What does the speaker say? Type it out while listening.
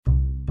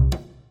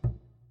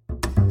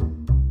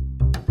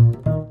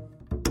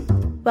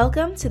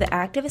Welcome to the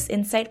Activist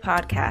Insight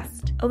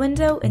Podcast, a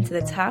window into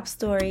the top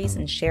stories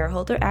in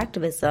shareholder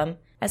activism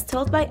as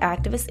told by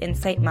Activist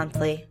Insight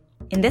Monthly.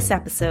 In this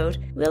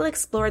episode, we'll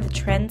explore the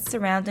trends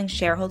surrounding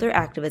shareholder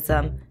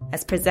activism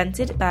as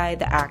presented by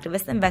the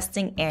Activist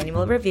Investing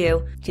Annual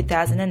Review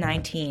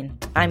 2019.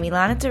 I'm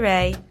Ilana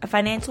DeRay, a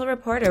financial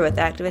reporter with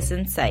Activist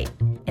Insight,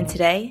 and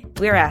today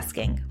we're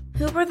asking,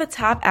 who were the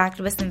top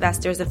activist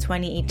investors of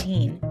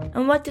 2018,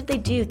 and what did they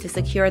do to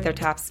secure their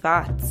top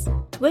spots?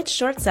 Which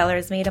short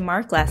sellers made a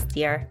mark last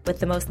year with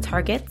the most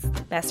targets,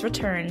 best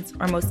returns,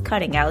 or most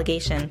cutting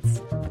allegations?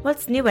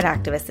 What's new at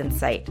Activist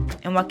Insight,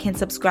 and what can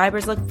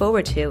subscribers look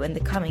forward to in the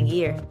coming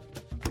year?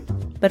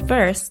 But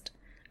first,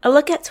 a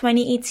look at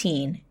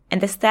 2018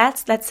 and the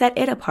stats that set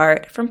it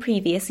apart from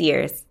previous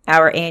years.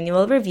 Our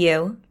annual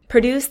review,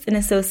 produced in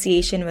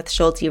association with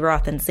Schulte,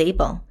 Roth, and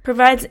Zabel,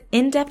 provides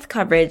in-depth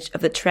coverage of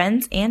the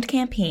trends and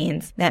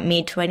campaigns that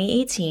made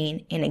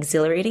 2018 an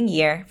exhilarating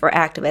year for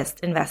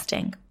activist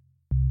investing.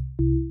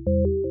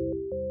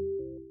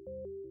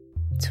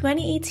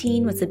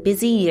 2018 was a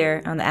busy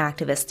year on the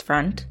activist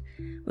front,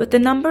 with the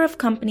number of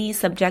companies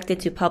subjected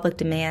to public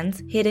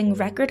demands hitting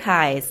record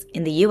highs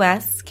in the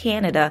US,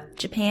 Canada,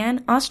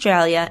 Japan,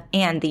 Australia,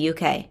 and the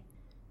UK.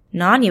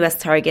 Non-US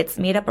targets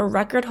made up a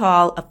record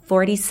haul of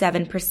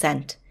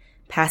 47%,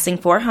 passing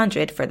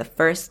 400 for the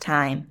first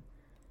time.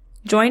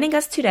 Joining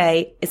us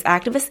today is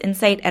Activist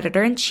Insight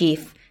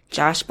Editor-in-Chief,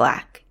 Josh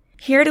Black,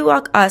 here to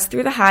walk us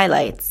through the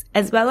highlights,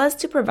 as well as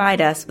to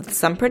provide us with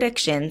some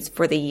predictions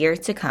for the year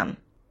to come.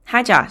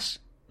 Hi, Josh.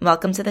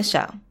 Welcome to the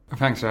show.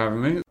 Thanks for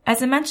having me.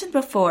 As I mentioned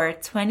before,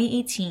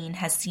 2018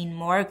 has seen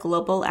more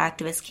global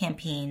activist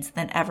campaigns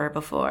than ever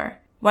before.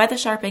 Why the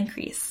sharp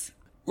increase?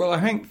 Well, I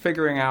think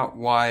figuring out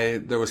why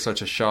there was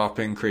such a sharp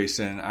increase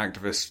in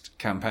activist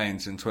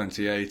campaigns in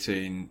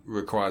 2018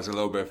 requires a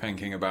little bit of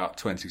thinking about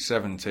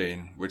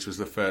 2017, which was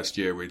the first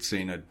year we'd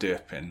seen a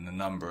dip in the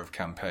number of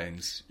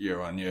campaigns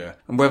year on year.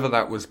 And whether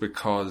that was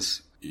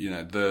because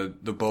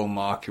the bull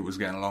market was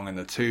getting long in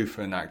the tooth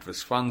and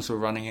activist funds were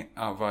running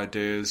out of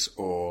ideas,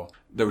 or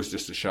there was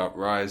just a sharp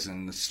rise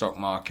in the stock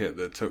market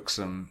that took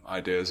some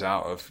ideas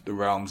out of the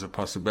realms of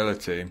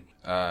possibility,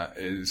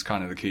 is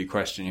kind of the key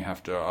question you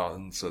have to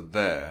answer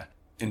there.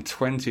 In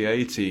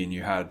 2018,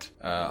 you had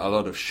a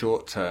lot of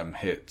short-term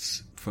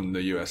hits from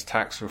the US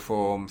tax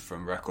reform,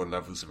 from record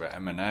levels of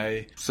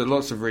M&A. So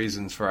lots of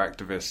reasons for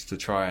activists to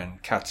try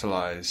and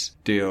catalyze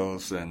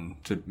deals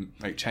and to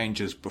make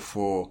changes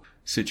before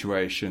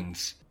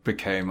situations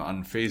became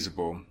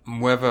unfeasible.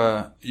 And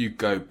whether you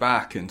go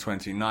back in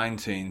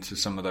 2019 to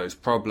some of those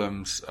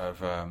problems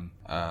of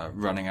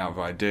running out of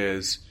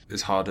ideas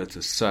is harder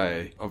to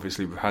say.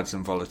 Obviously, we've had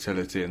some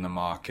volatility in the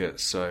market,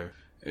 so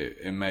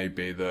it may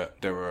be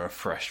that there were a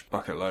fresh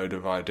bucket load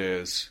of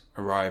ideas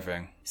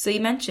arriving. So you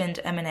mentioned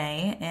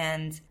M&A,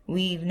 and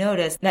we've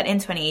noticed that in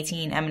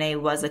 2018, M&A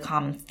was a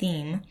common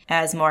theme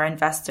as more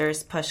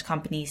investors pushed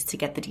companies to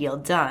get the deal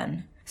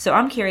done. So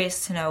I'm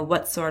curious to know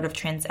what sort of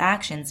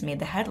transactions made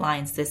the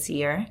headlines this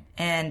year,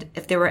 and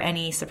if there were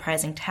any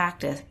surprising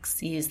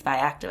tactics used by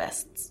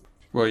activists.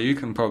 Well, you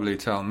can probably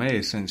tell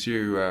me since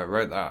you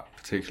wrote that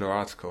particular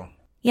article.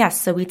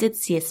 Yes, so we did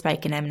see a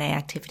spike in M&A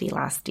activity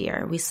last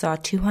year. We saw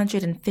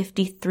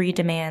 253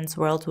 demands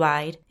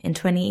worldwide in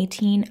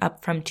 2018,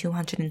 up from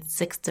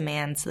 206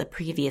 demands the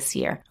previous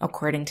year,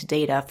 according to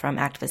data from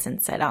Activist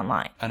Insight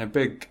Online. And a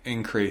big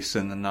increase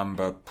in the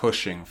number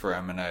pushing for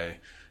M&A,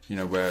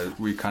 where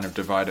we kind of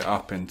divide it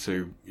up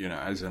into,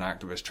 as an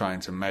activist trying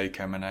to make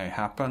M&A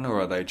happen,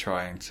 or are they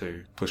trying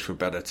to push for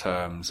better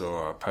terms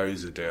or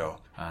oppose a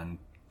deal? And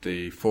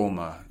the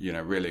former,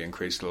 really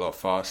increased a lot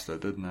faster,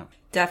 didn't it?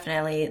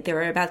 Definitely. There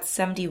were about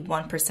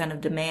 71%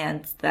 of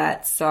demands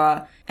that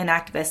saw an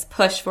activist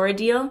push for a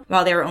deal,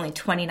 while there were only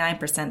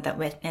 29% that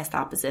witnessed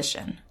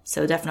opposition.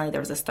 So definitely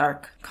there was a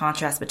stark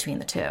contrast between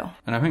the two.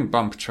 And I think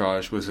bumper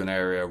charge was an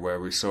area where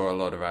we saw a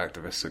lot of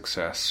activist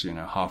success.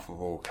 Half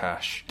of all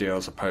cash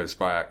deals opposed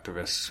by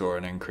activists saw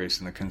an increase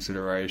in the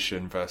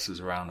consideration versus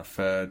around a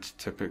third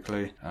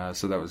typically.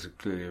 So that was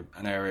clearly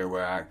an area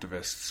where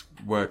activists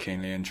were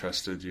keenly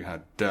interested. You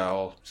had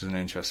Dell, which is an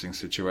interesting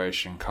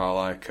situation, Carl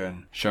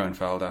Icahn,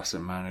 Schoenfeld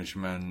Asset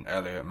Management,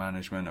 Elliott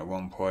Management at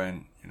one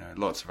point.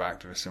 Lots of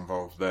activists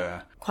involved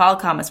there.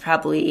 Qualcomm is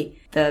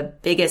probably the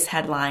biggest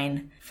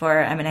headline for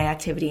M&A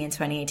activity in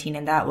 2018,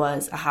 and that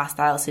was a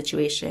hostile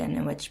situation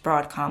in which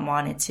Broadcom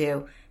wanted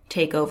to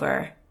take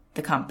over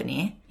the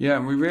company. Yeah,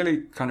 and we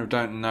really kind of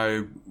don't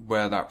know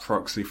where that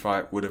proxy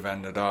fight would have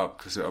ended up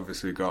because it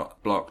obviously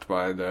got blocked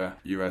by the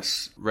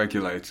US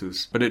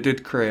regulators. But it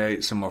did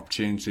create some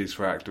opportunities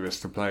for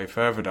activists to play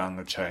further down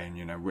the chain.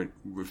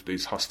 With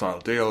these hostile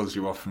deals,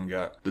 you often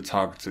get the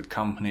targeted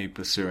company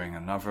pursuing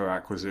another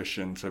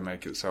acquisition to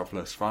make itself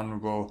less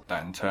vulnerable.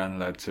 That in turn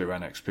led to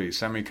NXP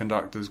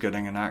Semiconductors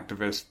getting an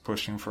activist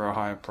pushing for a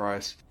higher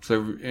price.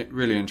 So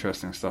really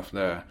interesting stuff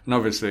there. And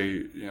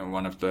obviously,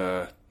 one of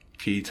the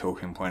key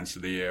talking points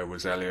of the year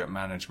was Elliott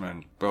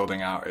Management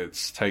building out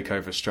its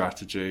takeover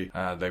strategy.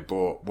 They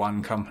bought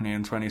one company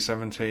in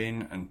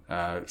 2017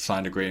 and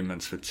signed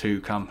agreements for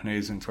two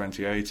companies in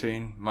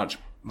 2018, much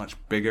much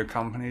bigger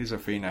companies,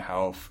 Athena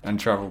Health and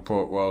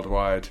Travelport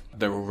Worldwide.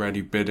 They're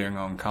already bidding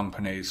on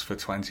companies for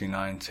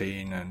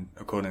 2019 and,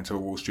 according to a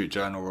Wall Street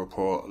Journal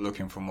report,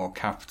 looking for more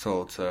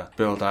capital to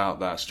build out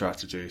that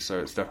strategy. So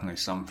it's definitely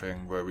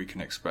something where we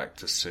can expect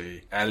to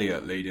see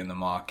Elliott leading the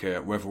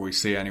market. Whether we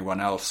see anyone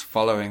else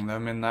following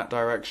them in that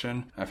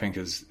direction, I think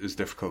is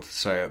difficult to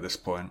say at this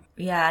point.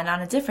 Yeah, and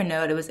on a different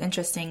note, it was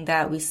interesting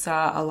that we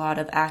saw a lot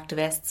of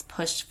activists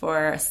push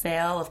for a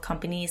sale of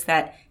companies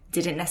that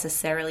didn't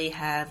necessarily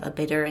have a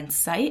bidder in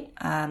sight.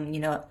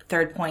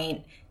 Third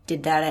Point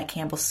did that at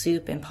Campbell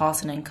Soup and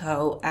Paulson &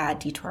 Co.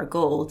 at Detour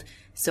Gold.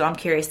 So I'm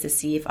curious to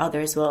see if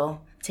others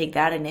will take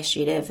that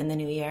initiative in the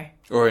new year.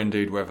 Or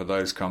indeed whether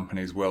those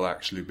companies will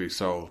actually be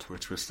sold,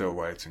 which we're still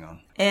waiting on.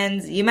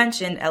 And you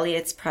mentioned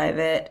Elliott's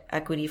private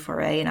equity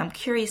foray, and I'm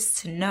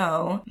curious to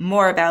know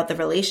more about the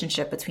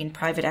relationship between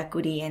private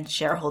equity and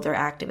shareholder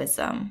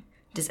activism.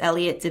 Does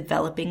Elliott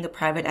developing the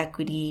private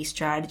equity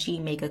strategy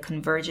make a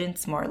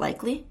convergence more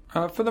likely?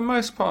 For the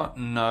most part,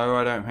 no,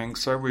 I don't think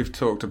so. We've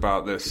talked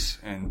about this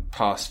in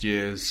past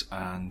years,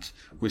 and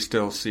we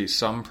still see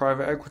some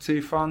private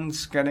equity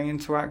funds getting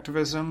into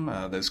activism.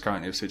 There's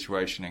currently a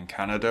situation in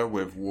Canada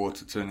with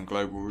Waterton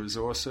Global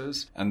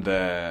Resources, and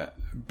they're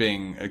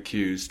being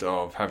accused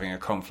of having a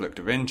conflict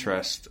of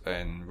interest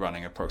in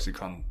running a proxy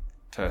contest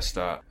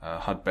at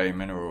Hudbay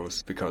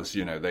Minerals because,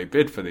 they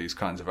bid for these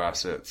kinds of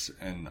assets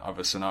in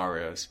other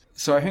scenarios.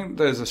 So I think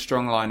there's a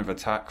strong line of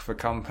attack for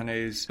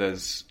companies.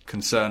 There's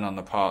concern on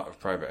the part of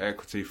private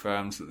equity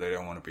firms that they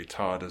don't want to be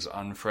tarred as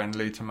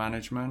unfriendly to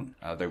management.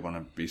 They want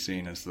to be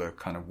seen as the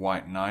kind of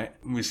white knight.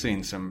 We've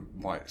seen some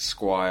white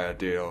squire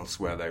deals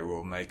where they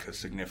will make a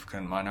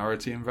significant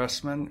minority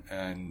investment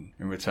in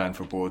return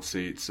for board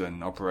seats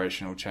and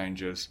operational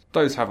changes.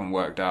 Those haven't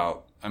worked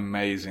out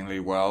amazingly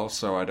well,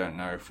 so I don't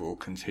know if we'll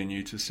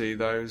continue to see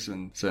those,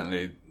 and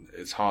certainly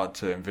it's hard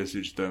to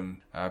envisage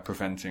them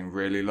preventing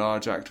really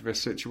large activist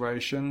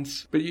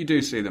situations, but you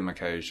do see them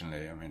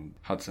occasionally. I mean,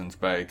 Hudson's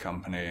Bay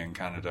Company in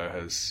Canada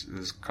has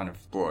kind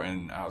of brought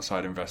in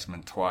outside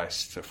investment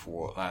twice to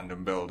thwart land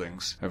and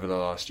buildings over the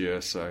last year,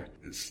 so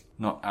it's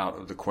not out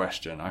of the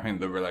question. I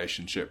think the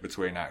relationship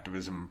between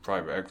activism and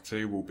private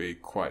equity will be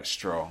quite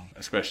strong,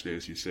 especially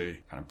as you see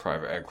kind of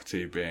private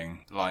equity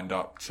being lined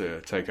up to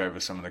take over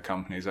some of the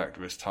companies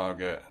activists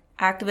target.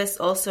 Activists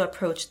also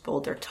approached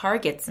bolder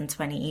targets in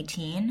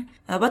 2018.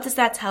 What does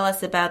that tell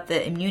us about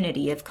the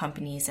immunity of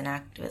companies in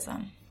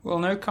activism? Well,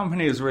 no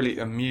company is really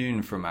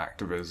immune from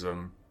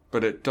activism,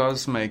 but it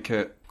does make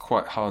it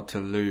quite hard to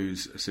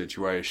lose a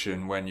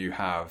situation when you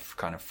have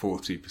kind of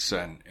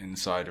 40%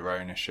 insider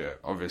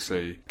ownership.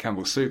 Obviously,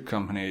 Campbell Soup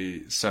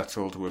Company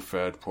settled with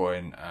Third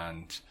Point,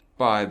 and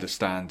by the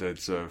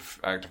standards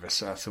of activist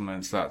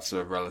settlements, that's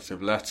a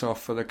relative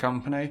let-off for the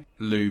company.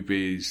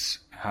 Luby's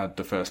had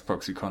the first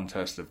proxy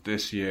contest of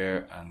this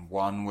year and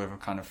won with a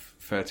kind of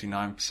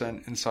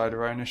 39%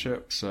 insider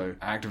ownership. So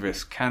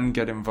activists can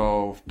get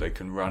involved, they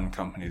can run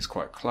companies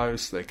quite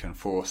close, they can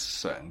force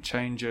certain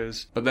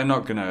changes, but they're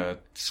not going to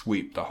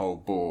sweep the whole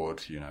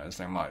board, as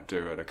they might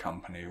do at a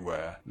company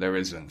where there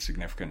isn't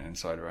significant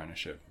insider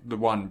ownership. The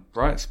one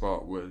bright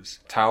spot was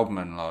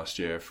Taubman last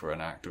year for an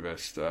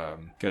activist,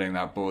 getting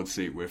that board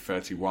seat with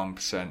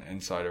 31%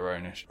 insider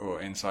ownership,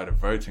 or insider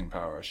voting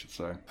power, I should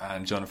say.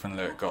 And Jonathan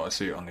Litt got a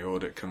seat on the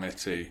audit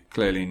committee.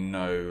 Clearly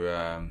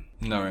no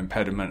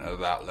impediment at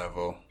that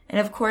level. And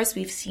of course,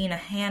 we've seen a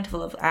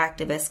handful of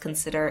activists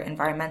consider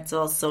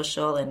environmental,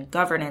 social, and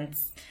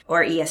governance,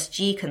 or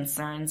ESG,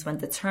 concerns when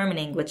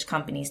determining which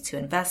companies to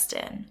invest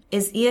in.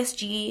 Is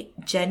ESG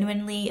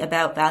genuinely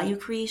about value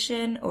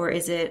creation, or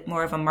is it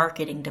more of a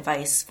marketing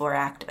device for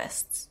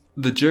activists?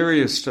 The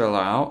jury is still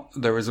out.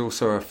 There is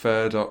also a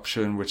third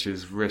option, which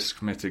is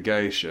risk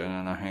mitigation,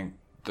 and I think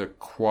the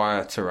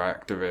quieter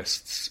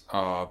activists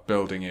are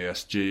building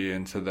ESG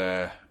into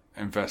their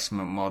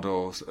investment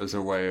models as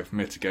a way of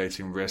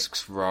mitigating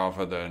risks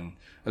rather than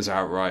as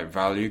outright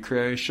value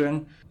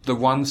creation. The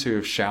ones who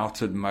have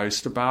shouted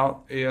most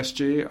about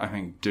ESG, I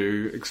think,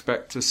 do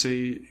expect to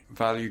see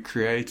value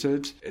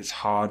created. It's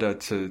harder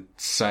to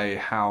say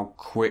how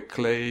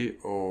quickly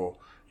or,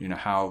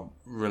 how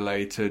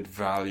related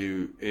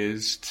value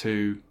is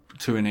to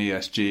an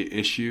ESG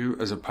issue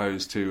as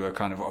opposed to a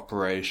kind of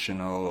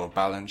operational or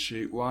balance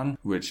sheet one,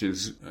 which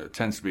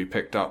tends to be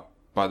picked up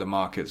by the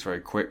markets very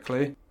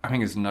quickly. I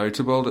think it's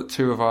notable that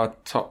 2 of our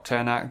top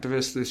 10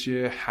 activists this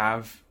year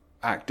have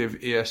active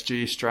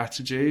ESG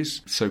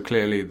strategies. So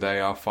clearly they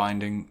are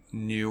finding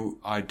new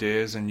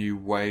ideas and new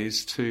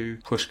ways to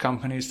push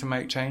companies to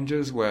make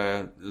changes,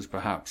 whereas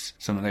perhaps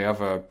some of the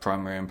other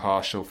primary and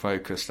partial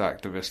focused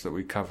activists that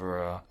we cover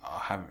are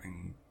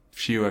having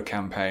fewer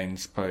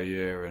campaigns per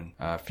year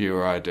and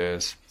fewer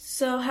ideas.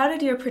 So how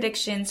did your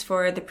predictions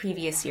for the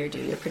previous year do,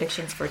 your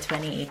predictions for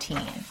 2018?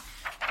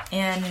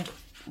 And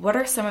what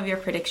are some of your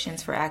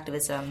predictions for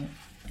activism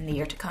in the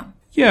year to come?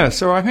 Yeah,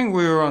 so I think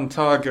we were on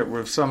target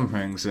with some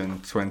things in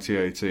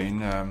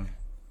 2018.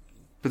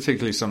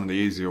 particularly some of the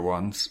easier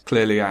ones.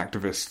 Clearly,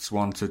 activists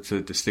wanted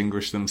to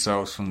distinguish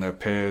themselves from their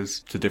peers,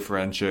 to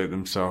differentiate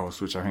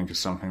themselves, which I think is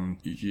something,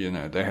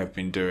 they have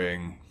been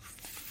doing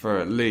for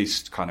at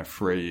least kind of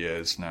 3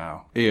 years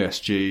now.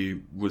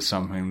 ESG was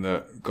something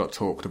that got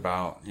talked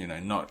about,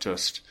 not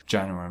just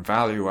Genuine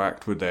Value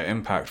Act with their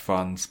impact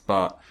funds,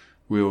 but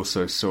we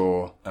also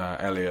saw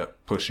Elliott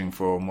pushing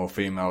for more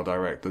female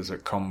directors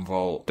at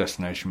Commvault.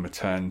 Destination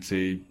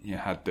Maternity, you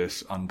had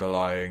this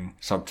underlying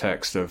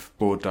subtext of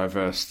board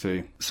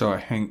diversity. So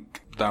I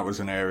think that was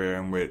an area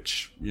in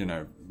which,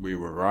 we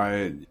were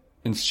right.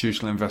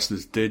 Institutional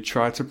investors did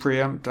try to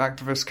preempt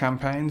activist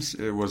campaigns.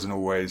 It wasn't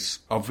always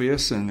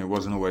obvious and it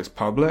wasn't always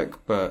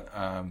public, but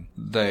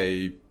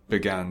they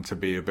began to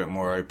be a bit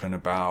more open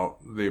about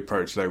the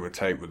approach they would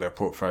take with their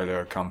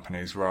portfolio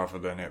companies rather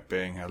than it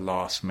being a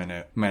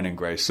last-minute men in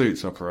grey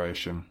suits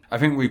operation. I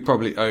think we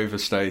probably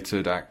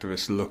overstated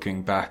activists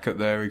looking back at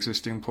their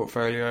existing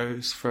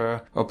portfolios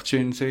for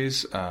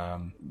opportunities.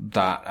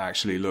 That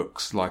actually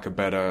looks like a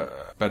better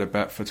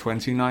bet for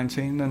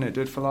 2019 than it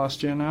did for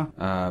last year now.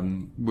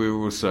 We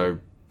were also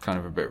kind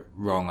of a bit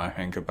wrong, I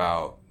think,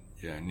 about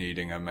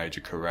needing a major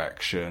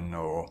correction,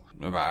 or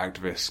about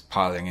activists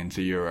piling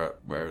into Europe,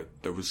 where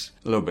there was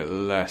a little bit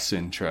less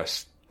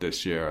interest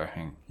this year. I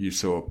think you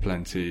saw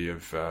plenty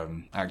of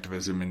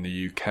activism in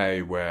the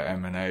UK, where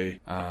M&A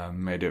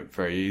made it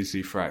very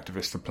easy for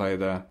activists to play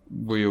there.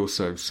 We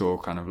also saw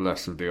kind of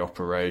less of the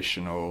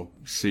operational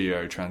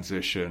CEO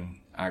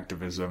transition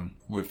activism,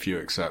 with few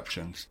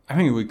exceptions. I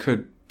think we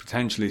could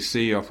potentially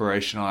see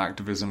operational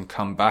activism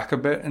come back a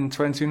bit in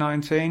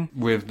 2019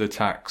 with the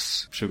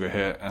tax sugar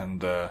hit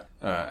and the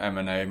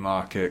M&A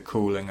market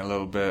cooling a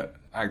little bit.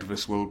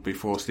 Activists will be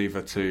forced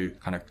either to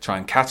kind of try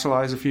and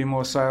catalyze a few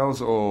more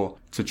sales, or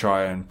to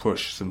try and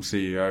push some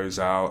CEOs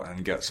out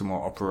and get some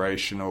more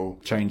operational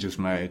changes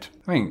made.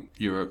 I think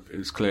Europe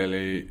is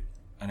clearly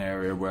an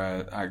area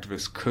where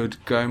activists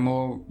could go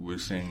more.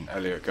 We've seen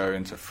Elliott go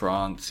into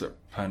France at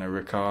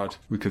Pernod Ricard.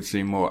 We could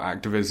see more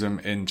activism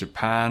in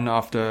Japan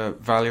after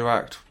Value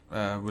Act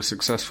was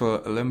successful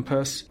at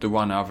Olympus. The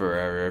one other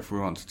area, if we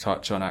want to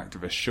touch on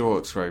activist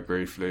shorts very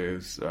briefly,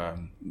 is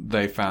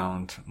they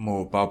found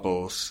more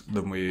bubbles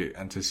than we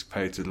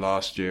anticipated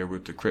last year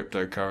with the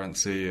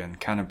cryptocurrency and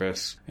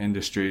cannabis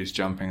industries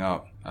jumping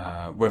up.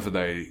 Whether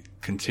they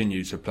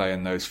continue to play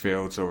in those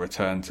fields or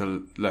return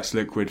to less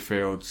liquid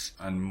fields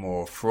and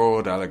more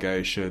fraud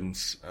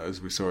allegations, as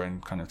we saw in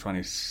kind of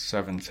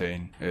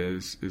 2017,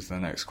 is the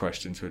next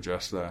question to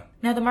address there.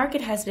 Now, the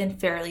market has been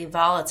fairly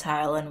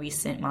volatile in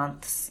recent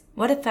months.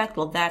 What effect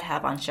will that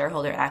have on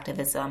shareholder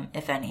activism,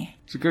 if any?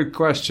 It's a good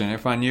question.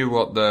 If I knew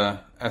what the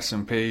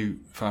S&P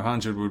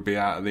 500 would be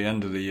at the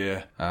end of the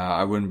year,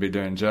 I wouldn't be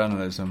doing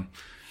journalism.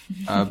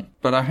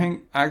 But I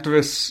think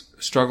activists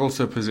struggle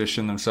to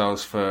position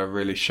themselves for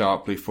really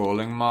sharply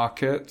falling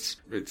markets.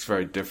 It's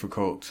very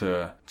difficult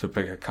to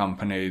pick a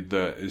company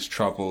that is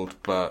troubled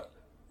but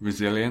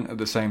resilient at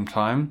the same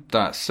time.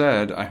 That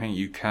said, I think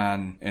you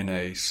can, in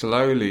a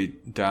slowly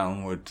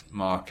downward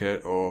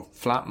market or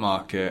flat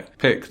market,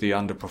 pick the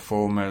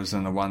underperformers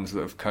and the ones that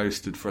have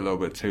coasted for a little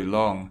bit too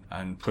long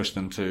and push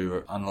them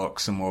to unlock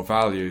some more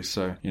value.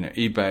 So,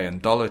 eBay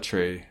and Dollar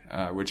Tree,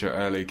 which are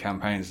early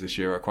campaigns this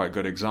year, are quite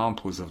good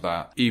examples of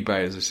that.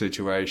 eBay is a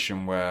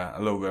situation where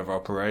a little bit of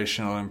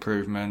operational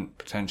improvement,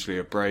 potentially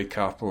a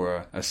breakup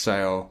or a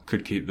sale,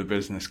 could keep the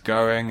business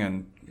going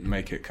and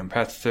make it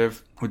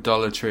competitive. With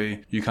Dollar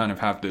Tree, you kind of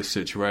have this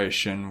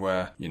situation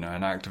where, an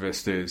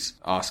activist is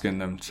asking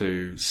them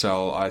to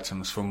sell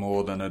items for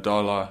more than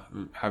 $1.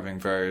 Having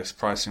various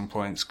pricing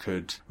points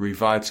could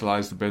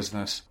revitalize the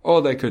business,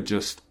 or they could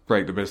just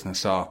break the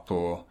business up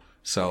or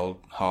sell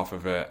half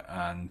of it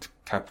and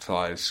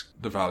capitalize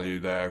the value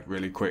there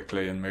really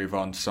quickly and move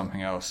on to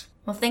something else.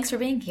 Well, thanks for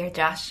being here,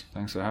 Josh.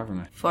 Thanks for having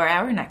me. For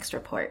our next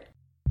report.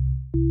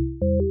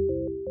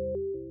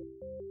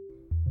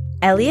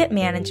 Elliott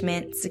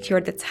Management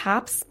secured the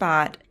top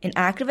spot in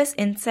Activist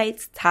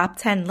Insight's top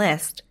 10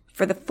 list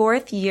for the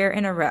fourth year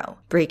in a row,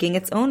 breaking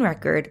its own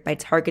record by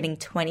targeting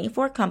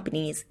 24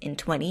 companies in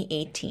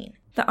 2018.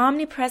 The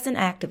omnipresent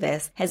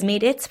activist has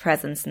made its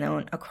presence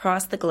known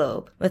across the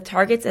globe, with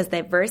targets as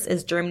diverse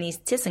as Germany's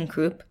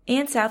ThyssenKrupp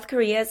and South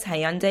Korea's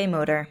Hyundai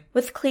Motor.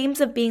 With claims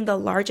of being the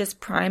largest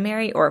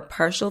primary or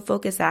partial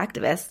focus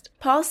activist,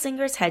 Paul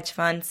Singer's hedge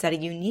fund set a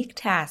unique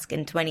task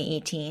in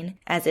 2018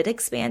 as it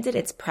expanded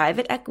its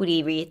private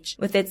equity reach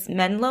with its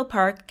Menlo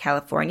Park,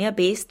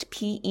 California-based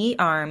PE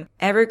arm,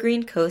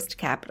 Evergreen Coast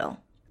Capital.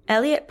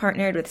 Elliott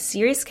partnered with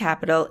Ceres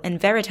Capital and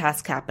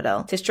Veritas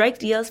Capital to strike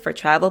deals for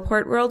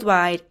Travelport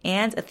Worldwide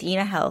and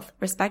Athena Health,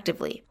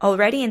 respectively.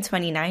 Already in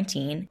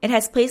 2019, it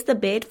has placed the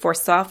bid for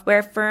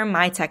software firm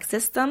MyTech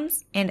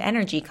Systems and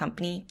energy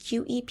company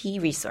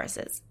QEP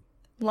Resources.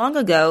 Long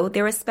ago,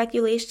 there was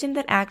speculation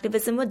that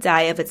activism would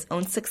die of its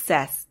own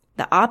success.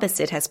 The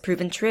opposite has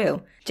proven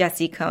true,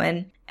 Jesse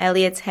Cohen,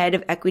 Elliott's head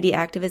of equity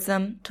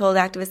activism, told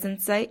Activist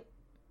Insight.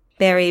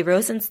 Barry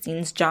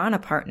Rosenstein's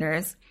Jhana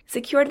Partners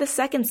secured the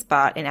second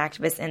spot in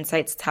Activist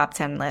Insight's top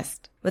 10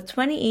 list, with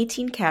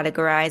 2018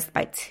 categorized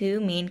by two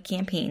main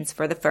campaigns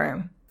for the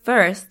firm.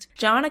 First,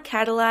 Jhana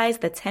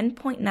catalyzed the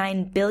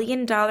 $10.9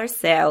 billion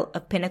sale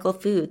of Pinnacle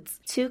Foods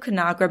to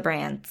Conagra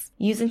Brands,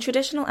 using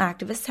traditional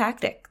activist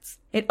tactics.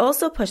 It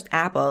also pushed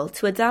Apple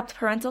to adopt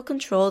parental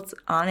controls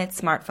on its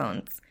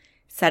smartphones,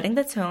 setting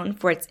the tone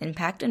for its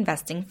impact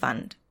investing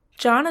fund.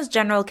 Jhana's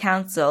general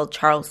counsel,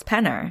 Charles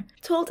Penner,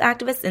 told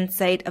Activist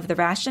Insight of the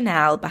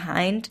rationale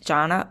behind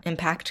Jhana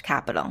Impact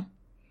Capital.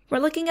 We're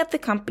looking at the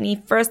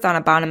company first on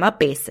a bottom-up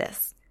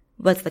basis.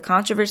 What's the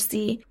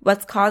controversy?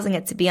 What's causing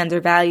it to be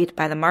undervalued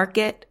by the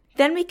market?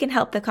 Then we can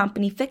help the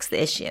company fix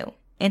the issue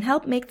and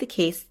help make the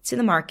case to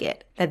the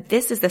market that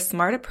this is the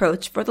smart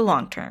approach for the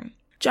long term.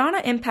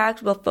 Jhana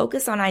Impact will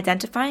focus on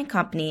identifying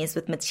companies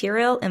with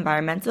material,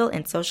 environmental,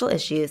 and social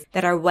issues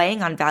that are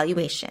weighing on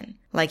valuation,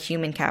 like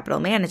human capital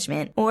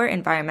management or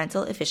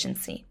environmental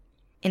efficiency.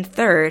 And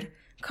third,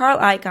 Carl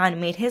Icahn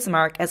made his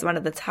mark as one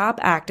of the top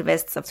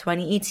activists of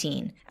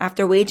 2018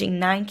 after waging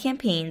 9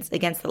 campaigns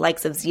against the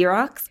likes of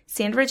Xerox,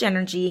 Sandridge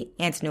Energy,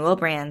 and Newell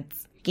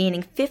Brands,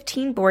 gaining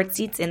 15 board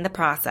seats in the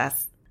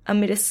process.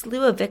 Amid a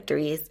slew of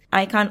victories,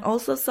 Icahn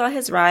also saw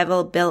his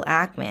rival Bill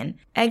Ackman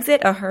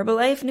exit a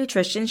Herbalife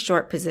Nutrition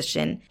short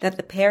position that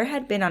the pair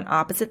had been on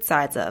opposite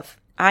sides of.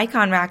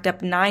 Icahn racked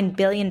up $9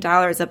 billion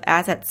of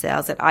asset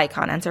sales at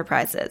Icahn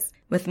Enterprises,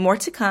 with more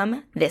to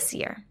come this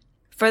year.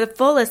 For the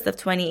full list of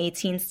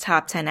 2018's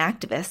top 10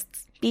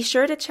 activists, be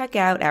sure to check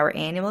out our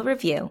annual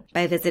review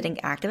by visiting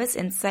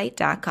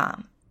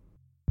activistinsight.com.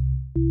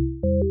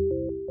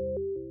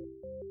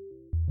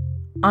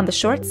 On the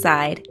short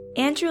side,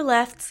 Andrew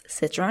Left's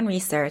Citron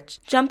Research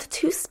jumped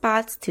 2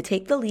 spots to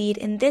take the lead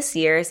in this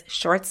year's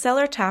short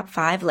seller top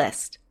 5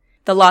 list.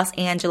 The Los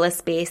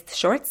Angeles-based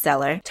short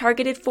seller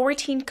targeted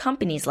 14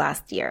 companies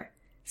last year,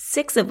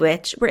 6 of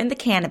which were in the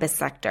cannabis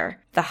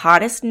sector, the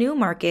hottest new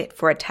market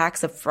for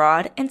attacks of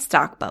fraud and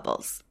stock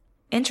bubbles.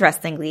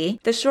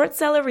 Interestingly, the short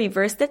seller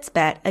reversed its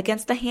bet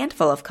against a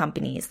handful of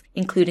companies,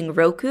 including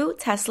Roku,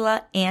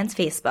 Tesla, and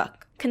Facebook,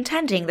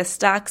 contending the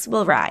stocks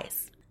will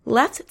rise.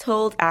 Left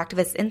told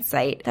Activist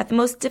Insight that the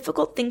most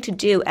difficult thing to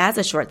do as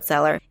a short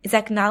seller is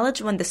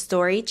acknowledge when the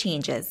story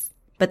changes.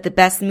 But the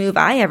best move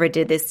I ever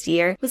did this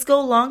year was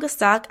go long a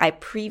stock I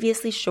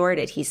previously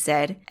shorted, he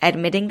said,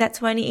 admitting that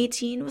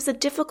 2018 was a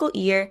difficult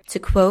year to,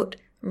 quote,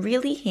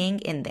 really hang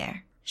in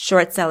there.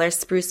 Short seller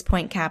Spruce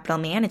Point Capital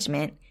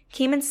Management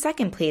came in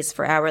second place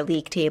for our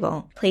league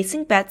table,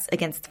 placing bets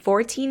against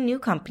 14 new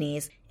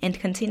companies and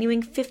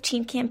continuing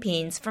 15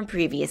 campaigns from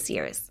previous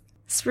years.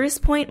 Spruce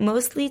Point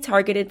mostly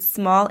targeted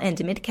small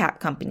and mid-cap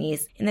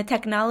companies in the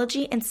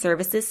technology and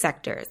services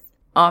sectors,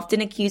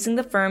 often accusing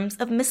the firms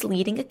of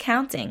misleading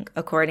accounting,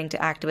 according to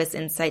Activist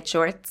Insight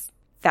Shorts.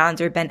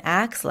 Founder Ben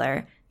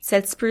Axler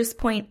said Spruce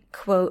Point,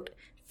 quote,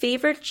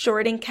 favored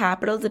shorting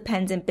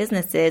capital-dependent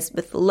businesses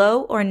with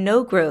low or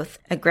no growth,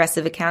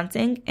 aggressive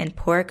accounting, and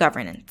poor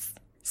governance.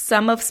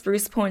 Some of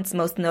Spruce Point's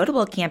most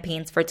notable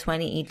campaigns for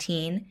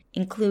 2018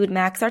 include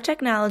Maxar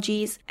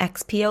Technologies,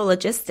 XPO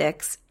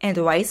Logistics, and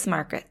Weiss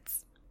Markets.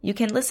 You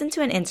can listen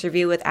to an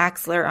interview with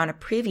Axler on a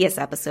previous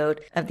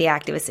episode of the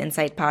Activist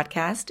Insight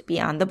podcast,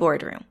 Beyond the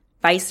Boardroom.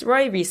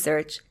 Viceroy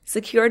Research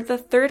secured the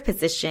 3rd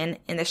position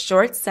in the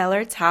short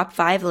seller top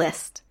 5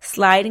 list,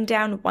 sliding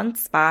down 1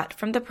 spot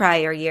from the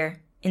prior year.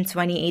 In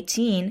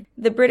 2018,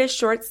 the British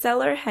short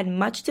seller had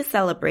much to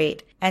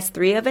celebrate as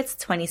 3 of its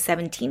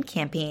 2017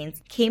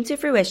 campaigns came to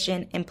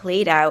fruition and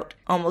played out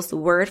almost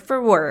word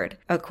for word,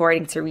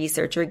 according to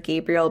researcher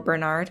Gabriel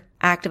Bernard.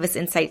 Activist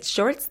Insight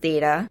Shorts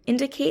data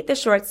indicate the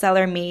short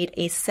seller made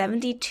a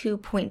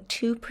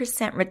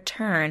 72.2%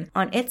 return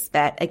on its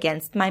bet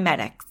against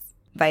MiMedx.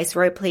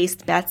 Viceroy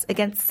placed bets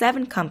against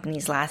 7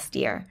 companies last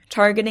year,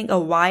 targeting a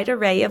wide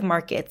array of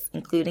markets,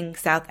 including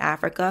South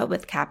Africa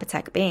with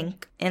Capitec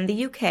Bank and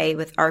the UK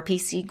with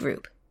RPC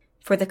Group.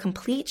 For the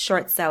complete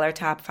short seller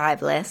top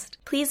 5 list,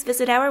 please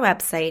visit our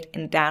website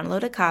and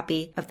download a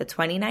copy of the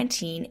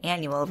 2019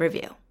 annual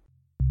review.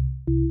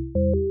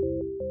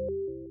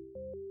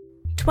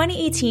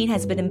 2018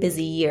 has been a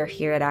busy year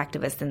here at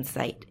Activist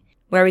Insight,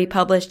 where we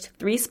published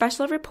 3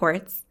 special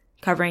reports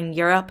covering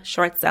Europe,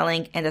 short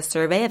selling, and a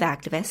survey of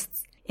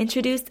activists,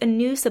 introduced a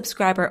new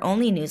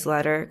subscriber-only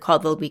newsletter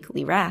called The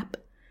Weekly Wrap,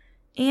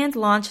 and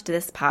launched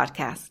this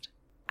podcast.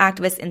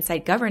 Activist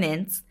Insight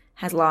Governance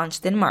has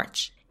launched in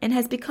March and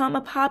has become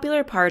a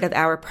popular part of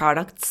our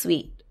product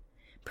suite,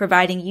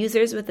 providing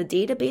users with a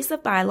database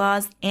of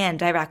bylaws and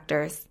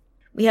directors.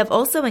 We have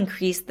also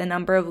increased the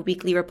number of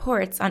weekly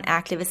reports on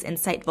Activist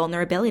Insight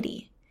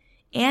vulnerability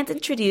and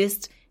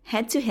introduced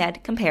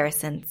head-to-head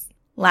comparisons.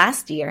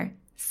 Last year,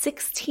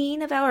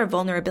 16 of our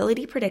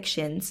vulnerability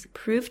predictions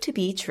proved to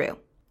be true.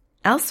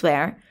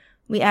 Elsewhere,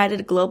 we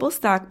added global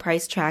stock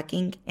price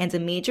tracking and a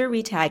major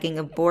retagging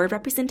of board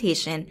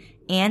representation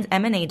and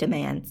M&A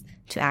demands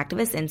to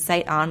Activist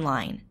Insight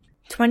Online.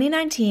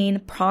 2019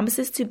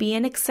 promises to be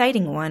an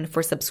exciting one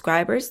for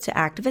subscribers to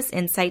Activist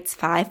Insight's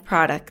 5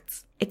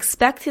 products.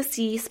 Expect to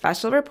see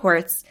special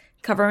reports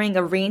covering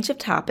a range of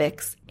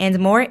topics and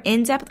more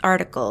in-depth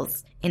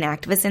articles in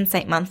Activist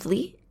Insight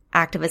Monthly,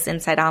 Activist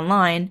Insight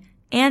Online,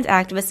 and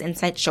Activist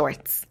Insight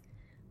Shorts.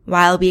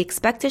 While we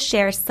expect to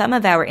share some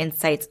of our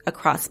insights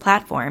across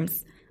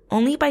platforms,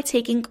 only by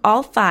taking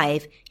all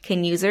 5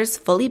 can users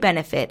fully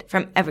benefit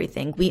from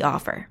everything we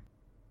offer.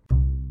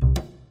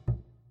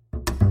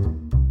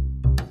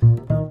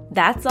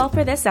 That's all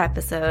for this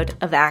episode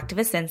of the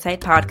Activist Insight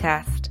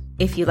Podcast.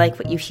 If you like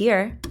what you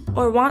hear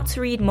or want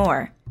to read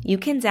more, you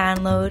can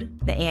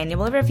download the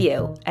annual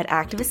review at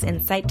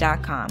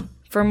activistinsight.com.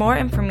 For more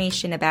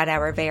information about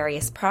our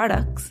various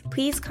products,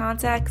 please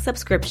contact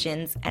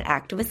subscriptions at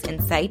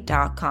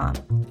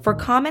activistinsight.com. For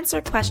comments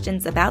or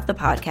questions about the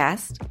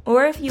podcast,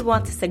 or if you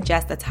want to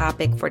suggest a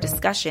topic for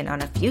discussion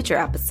on a future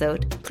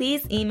episode,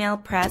 please email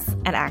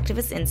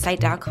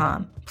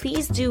press@activistinsight.com.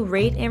 Please do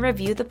rate and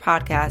review the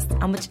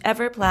podcast on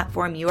whichever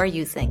platform you are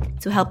using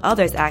to help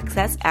others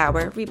access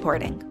our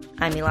reporting.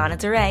 I'm Ilana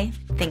DeRay.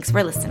 Thanks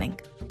for listening.